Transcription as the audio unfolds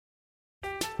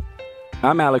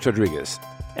I'm Alex Rodriguez.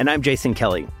 And I'm Jason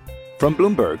Kelly. From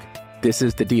Bloomberg, this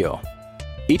is The Deal.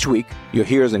 Each week, you'll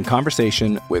hear us in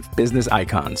conversation with business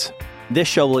icons. This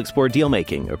show will explore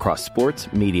deal-making across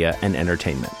sports, media, and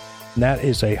entertainment. That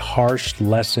is a harsh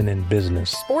lesson in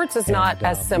business. Sports is not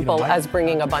as simple as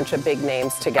bringing a bunch of big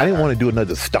names together. I didn't want to do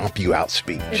another stomp you out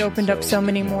speech. It opened up so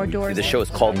many more doors. The show is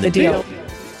called The Deal.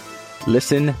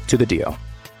 Listen to The Deal.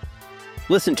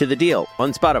 Listen to The Deal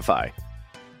on Spotify.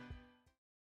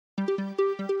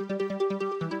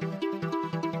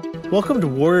 Welcome to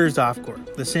Warriors Off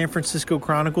Court, the San Francisco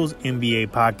Chronicles NBA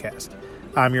podcast.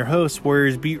 I'm your host,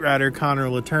 Warriors beat writer Connor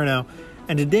Letourneau,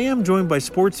 and today I'm joined by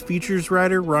sports features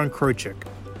writer Ron Kroichick.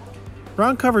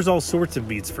 Ron covers all sorts of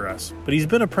beats for us, but he's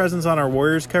been a presence on our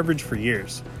Warriors coverage for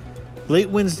years. Late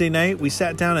Wednesday night, we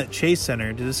sat down at Chase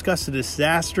Center to discuss a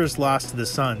disastrous loss to the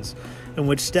Suns, in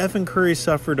which Stephen Curry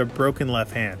suffered a broken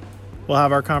left hand. We'll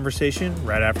have our conversation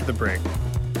right after the break.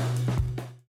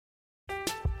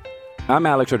 I'm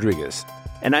Alex Rodriguez.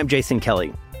 And I'm Jason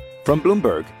Kelly. From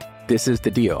Bloomberg, this is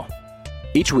The Deal.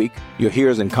 Each week, you'll hear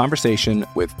us in conversation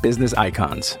with business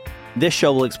icons. This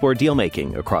show will explore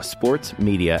deal-making across sports,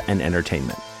 media, and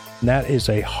entertainment. That is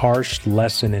a harsh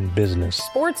lesson in business.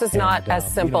 Sports is not as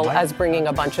simple as bringing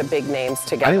a bunch of big names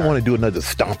together. I didn't want to do another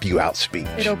stomp you out speech.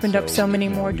 It opened up so many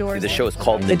more doors. The show is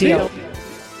called The Deal.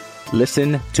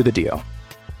 Listen to The Deal.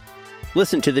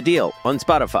 Listen to The Deal on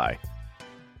Spotify.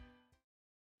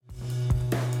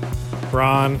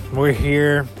 Ron, we're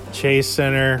here, Chase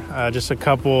Center, just a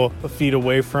couple of feet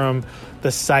away from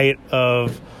the site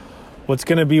of what's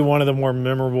going to be one of the more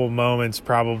memorable moments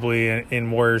probably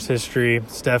in Warriors history.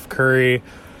 Steph Curry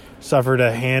suffered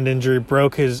a hand injury,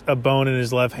 broke a bone in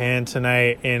his left hand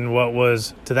tonight in what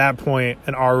was, to that point,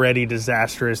 an already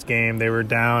disastrous game. They were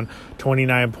down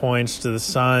 29 points to the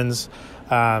Suns.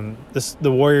 The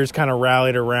Warriors kind of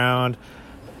rallied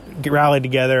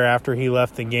together after he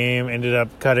left the game, ended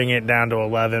up cutting it down to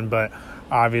 11, but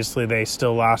obviously they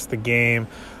still lost the game.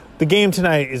 The game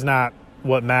tonight is not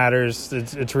what matters.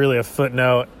 It's really a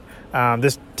footnote.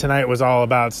 This tonight was all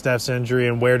about Steph's injury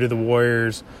and where do the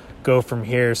Warriors go from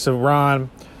here. So Ron,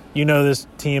 you know this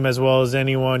team as well as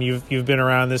anyone. You've been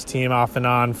around this team off and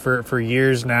on for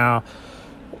years now.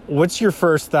 What's your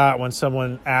first thought when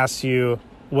someone asks you,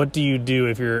 what do you do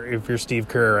if you're Steve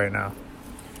Kerr right now?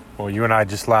 Well, you and I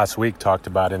just last week talked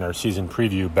about in our season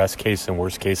preview best case and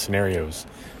worst case scenarios.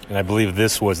 And I believe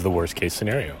this was the worst case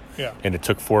scenario. Yeah. And it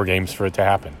took 4 games for it to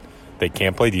happen. They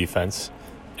can't play defense,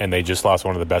 and they just lost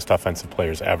one of the best offensive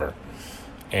players ever.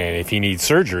 And if he needs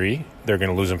surgery, they're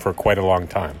going to lose him for quite a long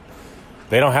time.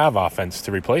 They don't have offense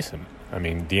to replace him. I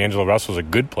mean, D'Angelo Russell's a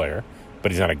good player,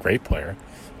 but he's not a great player.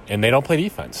 And they don't play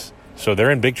defense. So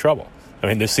they're in big trouble. I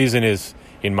mean, this season is,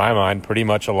 in my mind, pretty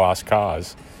much a lost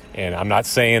cause. And I'm not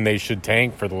saying they should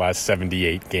tank for the last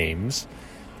 78 games,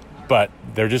 but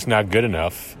they're just not good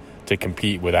enough to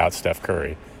compete without Steph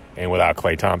Curry and without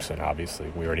Klay Thompson,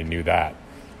 obviously. We already knew that.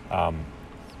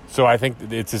 So I think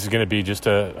this is going to be just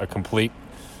a completely,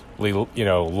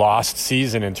 lost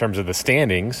season in terms of the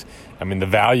standings. I mean, the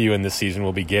value in this season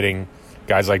will be getting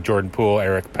guys like Jordan Poole,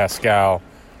 Eric Pascal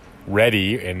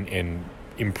ready and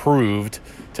improved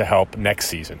to help next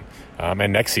season.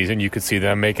 And next season, you could see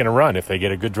them making a run if they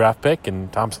get a good draft pick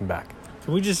and Thompson back.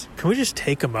 Can we just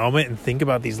take a moment and think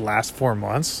about these last 4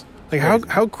 months? Like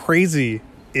how crazy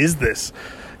is this?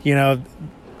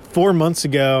 4 months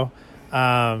ago,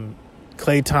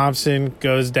 Klay Thompson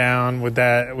goes down with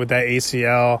that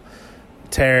ACL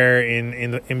tear in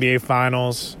the NBA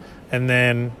Finals, and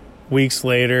then weeks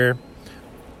later,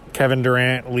 Kevin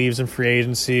Durant leaves in free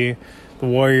agency. The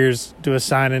Warriors do a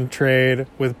sign-and trade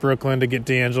with Brooklyn to get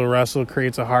D'Angelo Russell,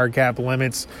 creates a hard cap,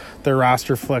 limits their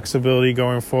roster flexibility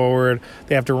going forward.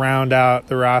 They have to round out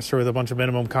the roster with a bunch of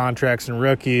minimum contracts and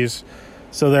rookies.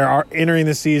 So they're entering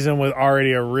the season with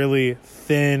already a really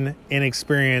thin,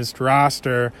 inexperienced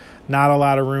roster, not a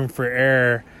lot of room for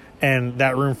error, and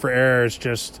that room for error is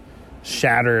just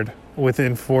shattered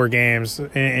within 4 games.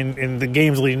 In the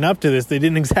games leading up to this, they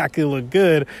didn't exactly look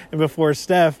good, and before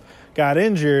Steph got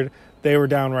injured, they were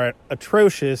downright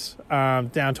atrocious,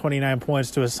 down 29 points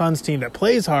to a Suns team that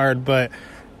plays hard, but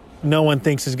no one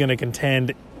thinks is going to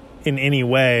contend in any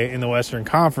way in the Western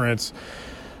Conference.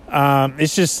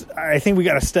 It's just, I think we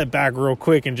got to step back real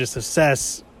quick and just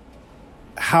assess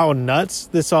how nuts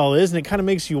this all is. And it kind of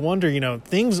makes you wonder,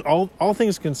 all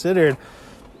things considered,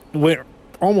 went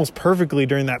almost perfectly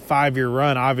during that 5-year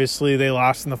run. Obviously, they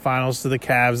lost in the finals to the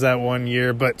Cavs that one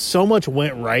year, but so much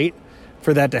went right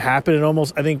for that to happen.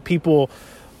 I think people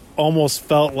almost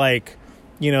felt like,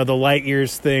 the light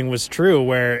years thing was true,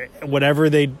 where whatever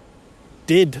they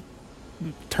did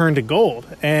turn to gold.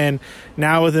 And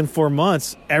now within 4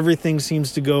 months, everything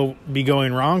seems to be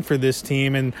going wrong for this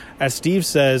team. And as Steve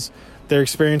says, they're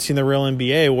experiencing the real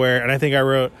NBA where, and I think I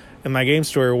wrote in my game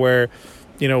story where,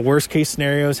 worst case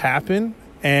scenarios happen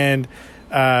and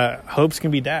hopes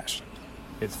can be dashed.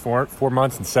 It's 4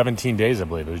 months and 17 days, I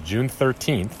believe. It was June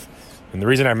 13th. And the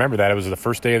reason I remember that, it was the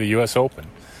first day of the U.S. Open.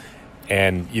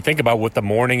 And you think about what the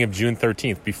morning of June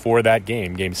 13th, before that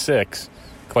game 6,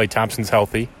 Klay Thompson's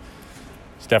healthy.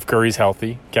 Steph Curry's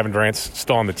healthy. Kevin Durant's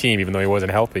still on the team, even though he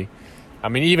wasn't healthy. I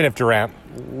mean, even if Durant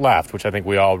left, which I think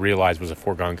we all realized was a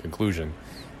foregone conclusion,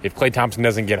 if Klay Thompson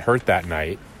doesn't get hurt that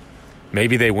night,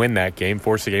 maybe they win that game,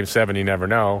 force a Game 7, you never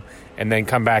know, and then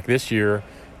come back this year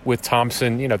with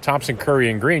Thompson, Thompson, Curry,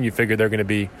 and Green, you figure they're going to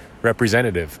be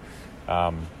representative.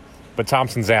 But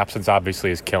Thompson's absence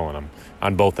obviously is killing them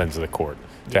on both ends of the court.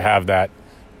 To have that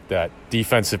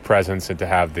defensive presence and to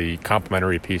have the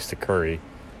complementary piece to Curry,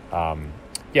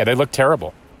 they look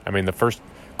terrible. I mean, the first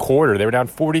quarter, they were down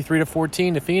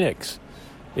 43-14 to Phoenix.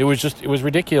 It was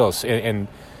ridiculous. And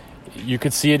you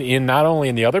could see it in not only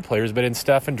in the other players, but in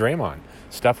Steph and Draymond.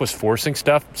 Steph was forcing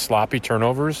stuff, sloppy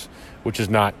turnovers, which is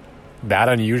not that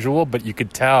unusual, but you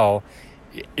could tell,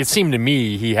 it seemed to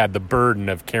me he had the burden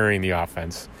of carrying the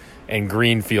offense, and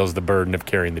Green feels the burden of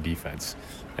carrying the defense.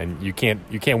 And you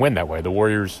can't win that way. The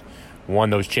Warriors won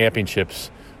those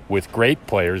championships with great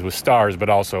players, with stars, but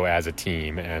also as a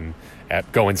team and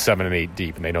at going 7 and 8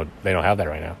 deep, and they don't have that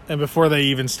right now. And before they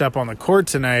even step on the court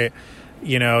tonight,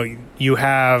 you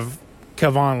have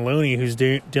Kevon Looney, who's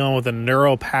dealing with a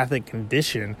neuropathic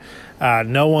condition.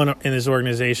 No one in this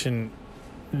organization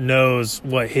knows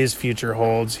what his future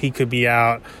holds. He could be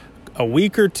out a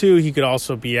week or two. He could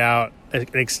also be out an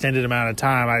extended amount of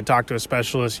time. I talked to a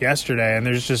specialist yesterday, and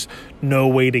there's just no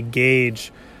way to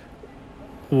gauge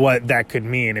what that could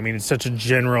mean. I mean, it's such a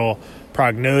general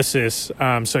prognosis.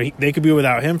 They could be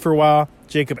without him for a while.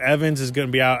 Jacob Evans is going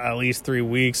to be out at least 3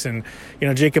 weeks. And,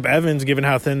 Jacob Evans, given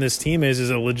how thin this team is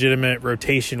a legitimate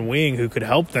rotation wing who could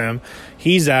help them.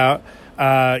 He's out.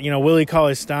 Willie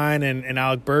Cauley-Stein and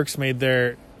Alec Burks made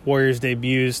their Warriors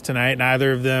debuts tonight.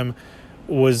 Neither of them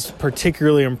was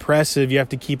particularly impressive. You have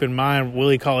to keep in mind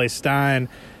Willie Cauley-Stein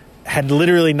had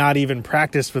literally not even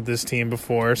practiced with this team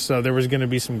before, so there was going to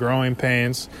be some growing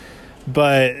pains.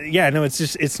 But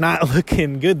it's not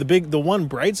looking good. The one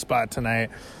bright spot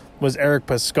tonight was Eric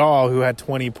Pascal, who had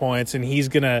 20 points, and he's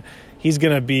gonna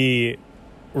be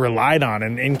relied on.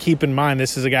 And keep in mind,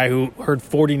 this is a guy who heard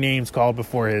 40 names called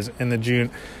before in the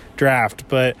June draft.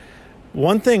 But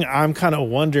one thing I'm kind of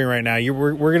wondering right now,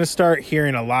 we're going to start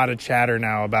hearing a lot of chatter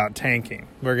now about tanking.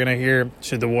 We're going to hear,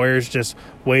 should the Warriors just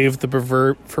wave the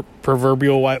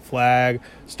proverbial white flag,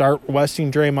 start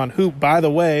resting Draymond, who, by the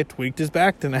way, tweaked his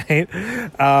back tonight,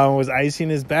 was icing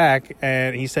his back,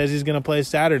 and he says he's going to play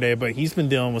Saturday, but he's been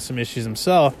dealing with some issues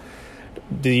himself.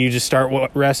 Do you just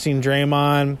start resting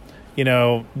Draymond,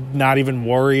 not even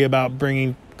worry about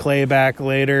bringing Klay back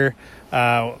later,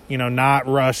 not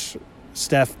rush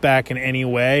Steph back in any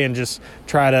way and just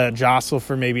try to jostle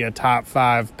for maybe a top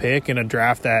 5 pick in a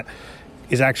draft that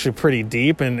is actually pretty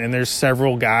deep, and there's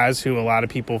several guys who a lot of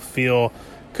people feel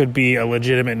could be a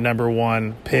legitimate number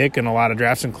 1 pick in a lot of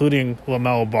drafts, including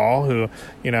LaMelo Ball, who,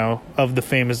 of the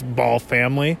famous Ball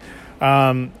family.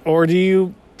 Or do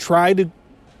you try to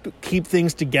keep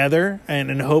things together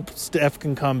and hope Steph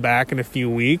can come back in a few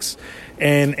weeks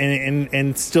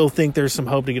and still think there's some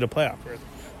hope to get a playoff berth?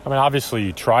 I mean, obviously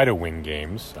you try to win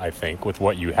games, I think, with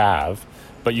what you have,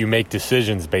 but you make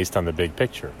decisions based on the big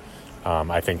picture.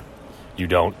 I think you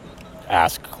don't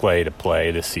ask Klay to play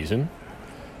this season.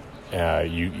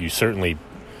 You certainly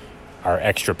are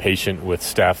extra patient with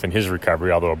Steph and his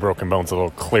recovery, although a broken bone's a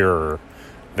little clearer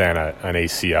than an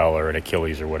ACL or an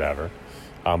Achilles or whatever.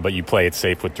 But you play it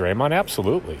safe with Draymond?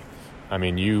 Absolutely. I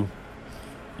mean, you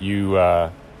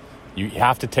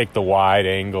have to take the wide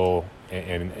angle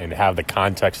and have the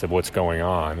context of what's going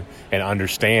on and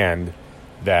understand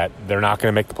that they're not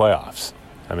going to make the playoffs.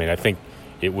 I mean, I think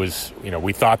it was,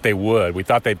 we thought they would. We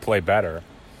thought they'd play better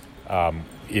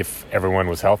if everyone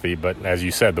was healthy. But as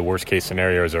you said, the worst case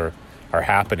scenarios are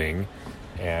happening,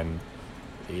 and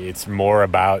it's more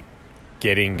about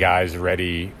getting guys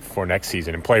ready for next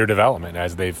season and player development,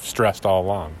 as they've stressed all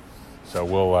along. So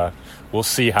we'll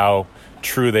see how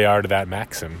true they are to that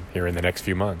maxim here in the next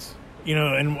few months.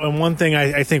 And one thing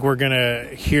I think we're going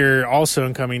to hear also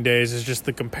in coming days is just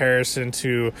the comparison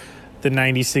to the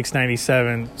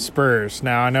 96-97 Spurs.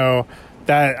 Now, I know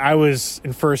that I was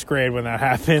in first grade when that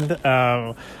happened.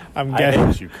 I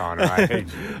hate you, Connor. I hate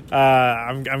you.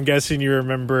 I'm guessing you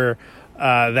remember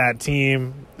that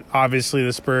team. obviously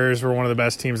the Spurs were one of the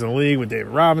best teams in the league with David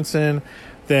Robinson.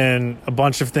 Then a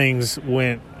bunch of things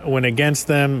went against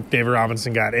them. David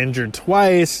Robinson got injured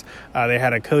twice. They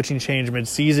had a coaching change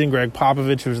mid-season. Greg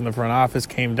Popovich, who was in the front office,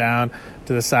 came down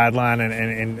to the sideline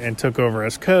and took over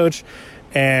as coach.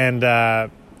 And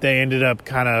they ended up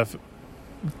kind of,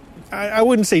 I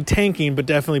wouldn't say tanking, but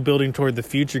definitely building toward the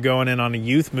future, going in on a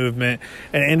youth movement,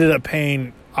 and ended up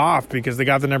paying off because they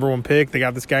got the number 1 pick. They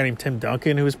got this guy named Tim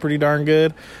Duncan, who was pretty darn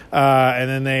good. And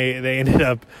then they ended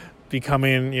up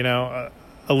becoming,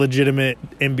 a legitimate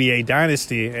NBA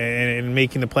dynasty and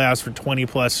making the playoffs for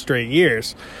 20-plus straight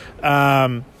years.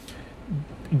 Do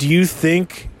you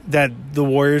think that the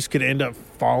Warriors could end up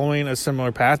following a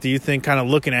similar path? Do you think, kind of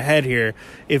looking ahead here,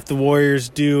 if the Warriors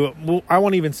do, well, I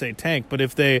won't even say tank, but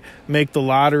if they make the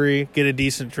lottery, get a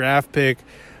decent draft pick,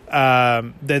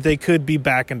 that they could be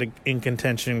back in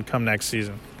contention come next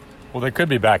season? Well, they could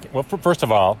be back. Well, first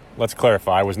of all, let's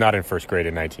clarify. I was not in first grade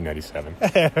in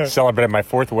 1997. Celebrated my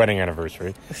 4th wedding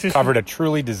anniversary. Covered a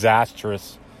truly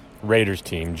disastrous Raiders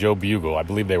team, Joe Bugle. I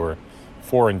believe they were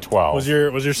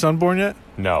 4-12. Was your son born yet?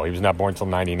 No, he was not born until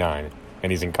 99, and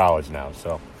he's in college now.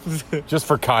 So just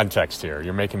for context here,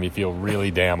 you're making me feel really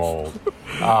damn old.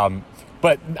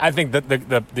 But I think that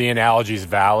the analogy is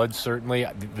valid, certainly.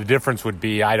 The difference would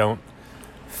be I don't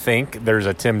think there's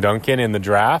a Tim Duncan in the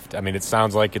draft. I mean, it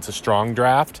sounds like it's a strong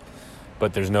draft,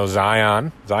 but there's no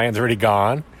Zion. Zion's already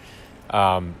gone.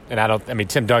 And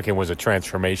Tim Duncan was a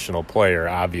transformational player,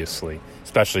 obviously,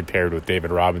 especially paired with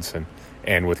David Robinson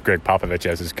and with Greg Popovich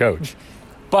as his coach.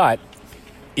 But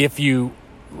if you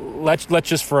let's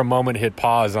just for a moment hit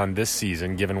pause on this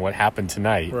season, given what happened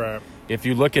tonight. Right. If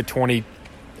you look at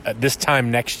this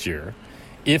time next year,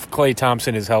 if Klay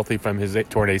Thompson is healthy from his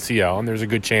torn ACL, and there's a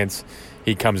good chance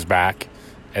he comes back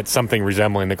at something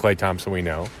resembling the Klay Thompson we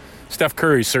know, Steph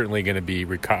Curry's certainly going to be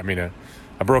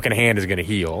a broken hand is going to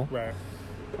heal. Right.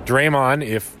 Draymond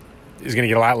is going to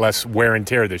get a lot less wear and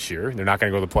tear this year. They're not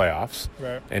going to go to the playoffs.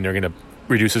 Right. And they're going to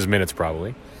reduce his minutes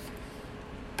probably.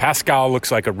 Pascal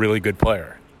looks like a really good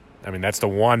player. I mean, that's the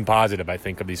one positive, I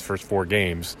think, of these first 4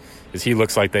 games, is he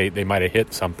looks like they might have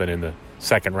hit something in the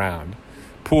second round.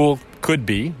 Poole could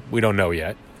be. We don't know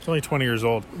yet. He's only 20 years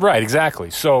old. Right, exactly.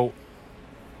 So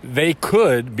they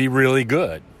could be really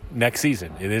good next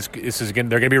season. They're going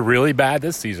to be really bad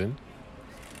this season,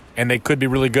 and they could be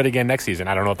really good again next season.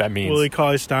 I don't know what that means. Willie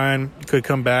Cauley-Stein could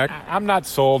come back. I'm not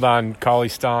sold on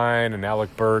Cauley-Stein and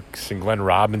Alec Burks and Glenn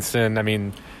Robinson. I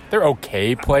mean, they're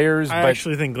okay players. I but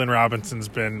actually think Glenn Robinson's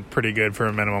been pretty good for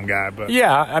a minimum guy. But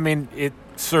yeah, I mean, it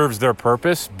serves their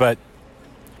purpose, but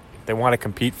if they want to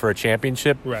compete for a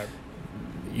championship, right?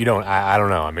 You don't. I don't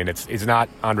know. I mean, it's not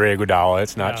Andre Iguodala.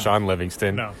 It's not Sean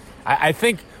Livingston. No. I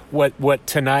think what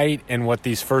tonight and what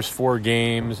these first 4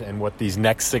 games and what these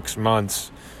next 6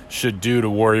 months should do to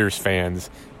Warriors fans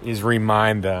is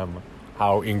remind them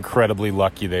how incredibly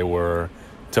lucky they were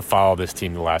to follow this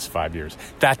team the last 5 years.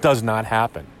 That does not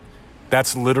happen.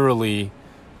 That's literally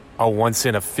a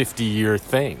once-in-a-50-year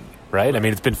thing, right? I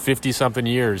mean, it's been 50-something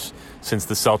years since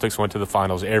the Celtics went to the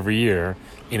finals every year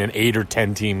in an 8 or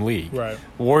 10-team league. Right.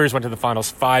 Warriors went to the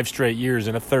finals 5 straight years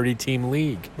in a 30-team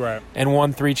league. Right. And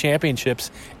won 3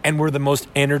 championships and were the most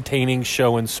entertaining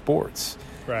show in sports.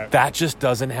 Right. That just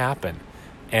doesn't happen.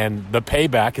 And the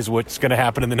payback is what's going to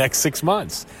happen in the next 6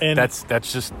 months. And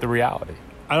that's just the reality.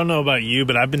 I don't know about you,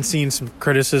 but I've been seeing some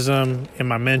criticism in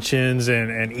my mentions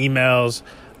and emails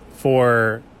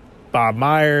for Bob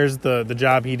Myers, the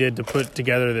job he did to put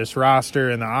together this roster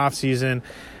in the offseason.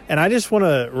 And I just want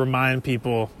to remind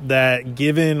people that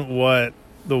given what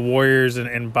the Warriors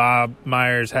and Bob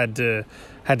Myers had to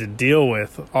deal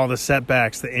with, all the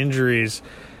setbacks, the injuries,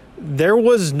 there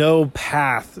was no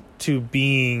path to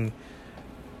being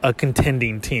a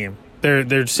contending team.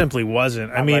 There simply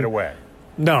wasn't. I mean, right away.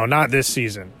 No, not this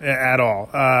season at all.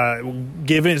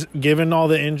 Given all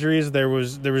the injuries, there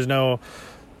was no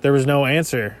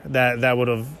answer that would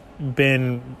have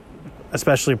been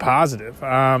especially positive.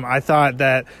 I thought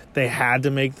that they had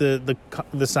to make the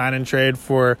sign and trade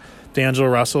for D'Angelo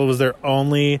Russell. It was their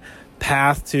only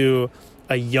path to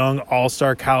a young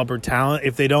all-star caliber talent.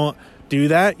 If they don't do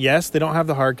that, yes, they don't have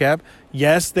the hard cap.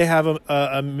 Yes, they have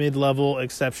a mid-level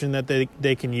exception that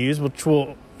they can use, which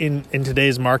will in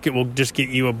today's market will just get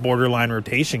you a borderline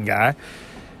rotation guy.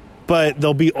 But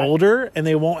they'll be older and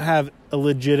they won't have a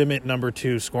legitimate number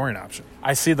 2 scoring option.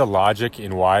 I see the logic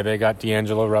in why they got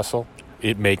D'Angelo Russell.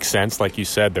 It makes sense. Like you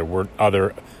said, there weren't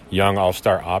other young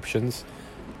all-star options.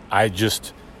 I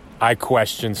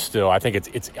question still. I think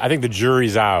I think the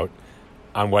jury's out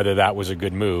on whether that was a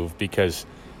good move because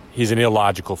he's an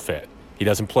illogical fit. He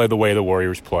doesn't play the way the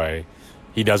Warriors play.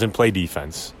 He doesn't play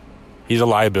defense. He's a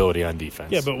liability on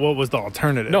defense. Yeah, but what was the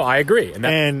alternative? No, I agree.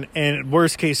 And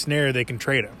worst case scenario, they can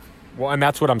trade him. Well, and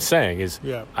that's what I'm saying is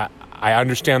I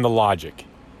understand the logic.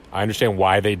 I understand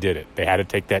why they did it. They had to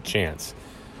take that chance.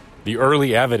 The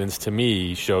early evidence to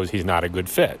me shows he's not a good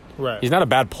fit. Right. He's not a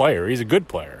bad player. He's a good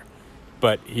player.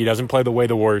 But he doesn't play the way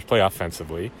the Warriors play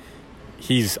offensively.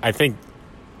 He's, I think,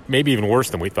 maybe even worse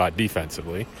than we thought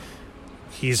defensively.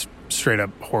 He's straight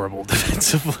up horrible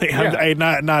defensively.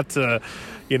 Yeah. Not to,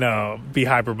 be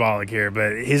hyperbolic here,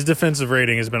 but his defensive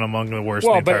rating has been among the worst.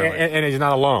 Well, and he's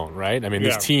not alone, right? I mean,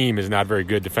 this team is not very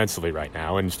good defensively right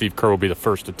now, and Steve Kerr will be the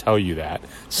first to tell you that.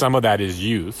 Some of that is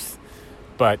youth,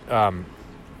 but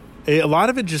a lot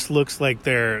of it just looks like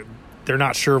they're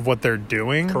not sure of what they're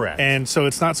doing. Correct. And so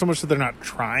it's not so much that they're not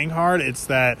trying hard; it's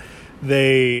that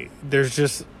there's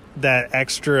just that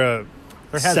extra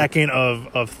second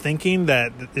of thinking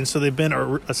and so they've been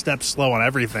a step slow on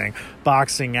everything,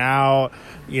 boxing out,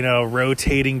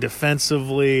 rotating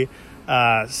defensively,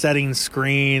 setting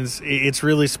screens. It's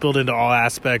really spilled into all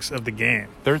aspects of the game.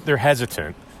 They're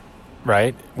hesitant,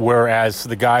 right? Whereas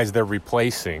the guys they're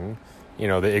replacing, the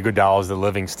Iguodala's, the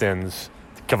Livingstons,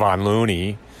 Kevon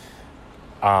Looney,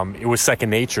 it was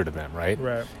second nature to them, right?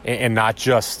 Right. And not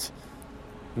just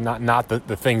not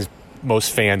the things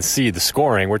most fans see, the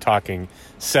scoring. We're talking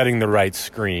setting the right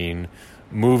screen,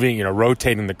 moving,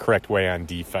 rotating the correct way on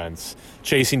defense,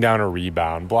 chasing down a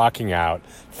rebound, blocking out,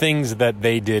 things that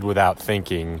they did without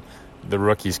thinking. The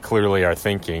rookies clearly are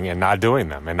thinking and not doing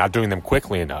them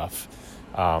quickly enough.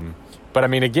 But I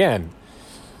mean, again,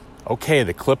 okay,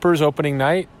 the Clippers opening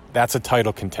night, that's a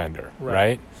title contender,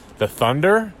 right? The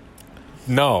Thunder,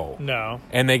 no.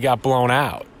 And they got blown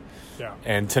out. Yeah.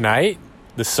 And tonight,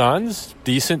 the Suns,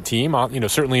 decent team,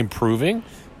 certainly improving,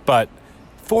 but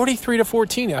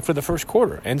 43-14 after the first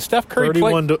quarter. And Steph Curry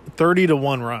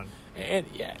 30-1 run.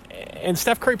 And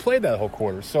Steph Curry played that whole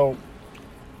quarter. So,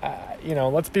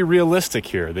 let's be realistic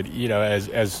here that,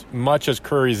 as much as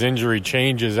Curry's injury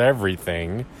changes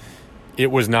everything,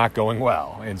 it was not going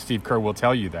well. And Steve Kerr will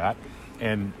tell you that.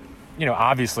 And,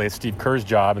 obviously it's Steve Kerr's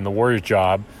job and the Warriors'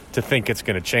 job to think it's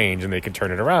going to change and they can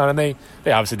turn it around. And they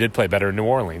obviously did play better in New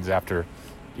Orleans after,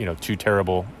 2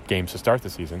 terrible games to start the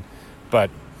season.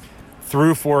 But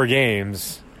through 4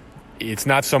 games, it's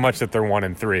not so much that they're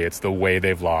 1-3. It's the way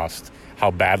they've lost,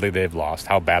 how badly they've lost,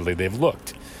 how badly they've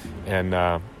looked. And,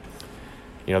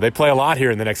 they play a lot here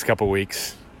in the next couple of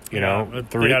weeks. They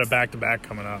got a back-to-back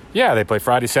coming up. Yeah, they play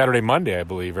Friday, Saturday, Monday, I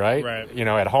believe, right? Right.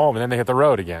 At home, and then they hit the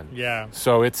road again. Yeah.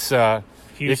 So it's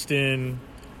Houston,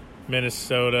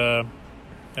 Minnesota,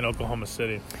 and Oklahoma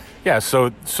City. Yeah,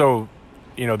 so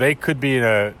they could be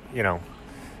this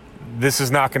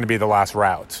is not going to be the last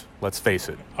route. Let's face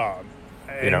it.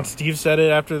 And Steve said it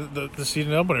after the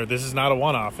season opener. This is not a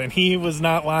one-off, and he was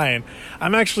not lying.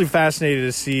 I'm actually fascinated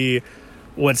to see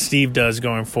what Steve does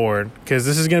going forward, because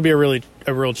this is going to be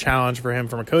a real challenge for him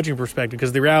from a coaching perspective,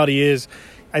 because the reality is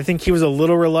I think he was a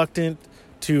little reluctant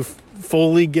to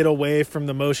fully get away from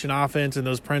the motion offense and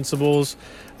those principles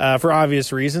for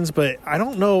obvious reasons, but I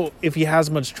don't know if he has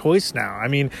much choice now. I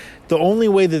mean, the only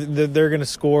way that they're going to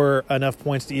score enough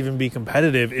points to even be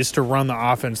competitive is to run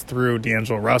the offense through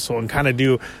D'Angelo Russell and kind of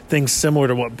do things similar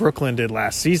to what Brooklyn did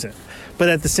last season. But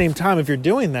at the same time, if you're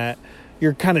doing that,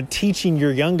 you're kind of teaching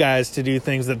your young guys to do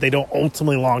things that they don't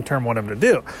ultimately long-term want them to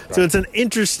do. Right. So it's an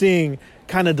interesting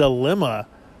kind of dilemma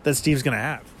that Steve's going to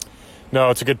have.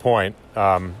 No, it's a good point.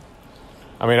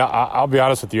 I'll be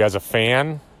honest with you. As a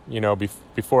fan,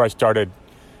 before I started,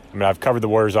 I've covered the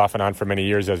Warriors off and on for many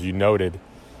years, as you noted.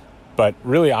 But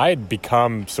really, I had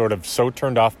become sort of so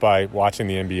turned off by watching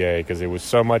the NBA because it was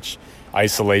so much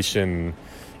isolation,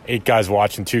 8 guys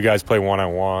watching, 2 guys play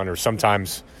one-on-one, or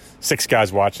sometimes 6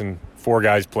 guys watching, 4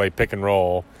 guys play pick and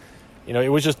roll. It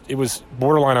was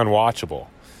borderline unwatchable.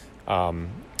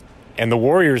 And the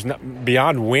Warriors,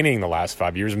 beyond winning the last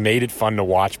 5 years, made it fun to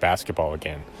watch basketball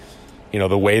again.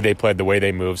 The way they played, the way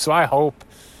they moved. So I hope,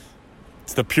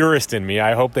 it's the purist in me,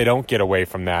 I hope they don't get away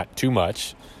from that too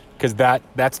much, because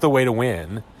that's the way to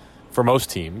win for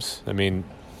most teams.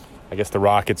 I guess the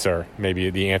Rockets are maybe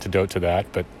the antidote to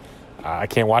that, but I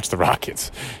can't watch the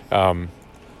Rockets. I'm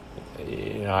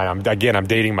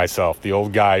dating myself, the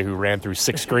old guy who ran through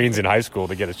 6 screens in high school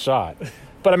to get a shot.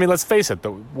 But let's face it,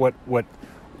 what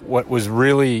was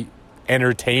really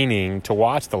entertaining to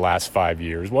watch the last 5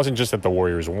 years wasn't just that the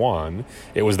Warriors won.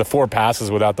 It was the 4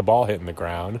 passes without the ball hitting the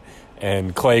ground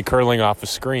and Clay curling off a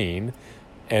screen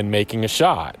and making a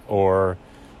shot, or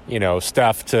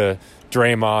Steph to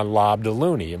Draymond lob to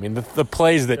Looney. The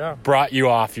plays that brought you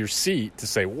off your seat to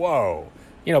say, whoa,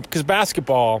 because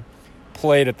basketball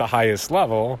played at the highest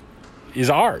level is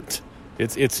art.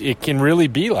 It can really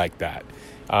be like that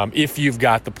if you've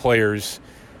got the players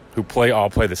who all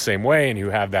play the same way and who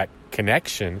have that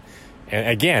connection. And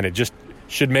again, it just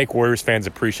should make Warriors fans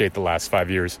appreciate the last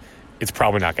 5 years. It's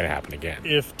probably not going to happen again.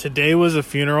 If today was a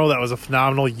funeral, that was a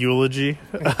phenomenal eulogy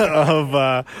of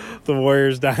the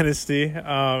Warriors dynasty.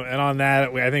 And on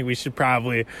that, I think we should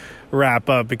probably wrap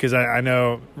up because I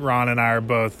know Ron and I are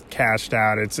both cashed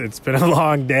out. It's been a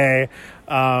long day.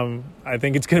 I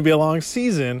think it's going to be a long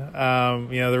season.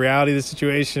 The reality of the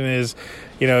situation is,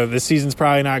 the season's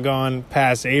probably not going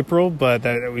past April, but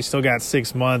that we still got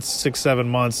 7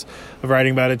 months of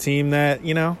writing about a team that,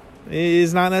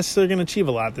 is not necessarily going to achieve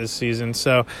a lot this season.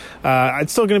 So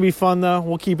it's still going to be fun, though.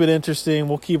 We'll keep it interesting.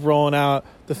 We'll keep rolling out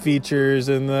the features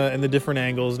and the different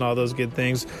angles and all those good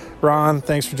things. Ron,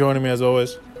 thanks for joining me as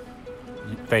always.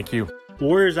 Thank you.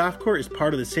 Warriors Off Court is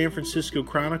part of the San Francisco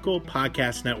Chronicle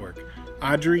podcast network.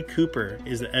 Audrey Cooper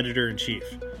is the editor-in-chief.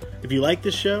 If you like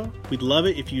this show, we'd love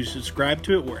it if you subscribe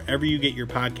to it wherever you get your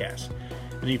podcasts.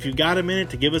 And if you've got a minute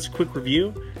to give us a quick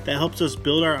review, that helps us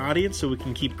build our audience so we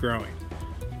can keep growing.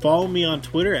 Follow me on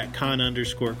Twitter at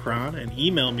 @con_cron and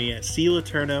email me at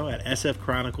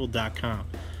cletourneau@sfchronicle.com.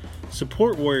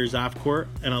 Support Warriors Off Court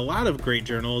and a lot of great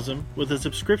journalism with a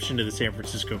subscription to the San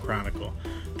Francisco Chronicle.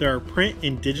 There are print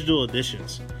and digital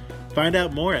editions. Find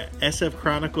out more at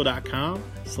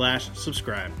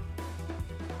sfchronicle.com/subscribe.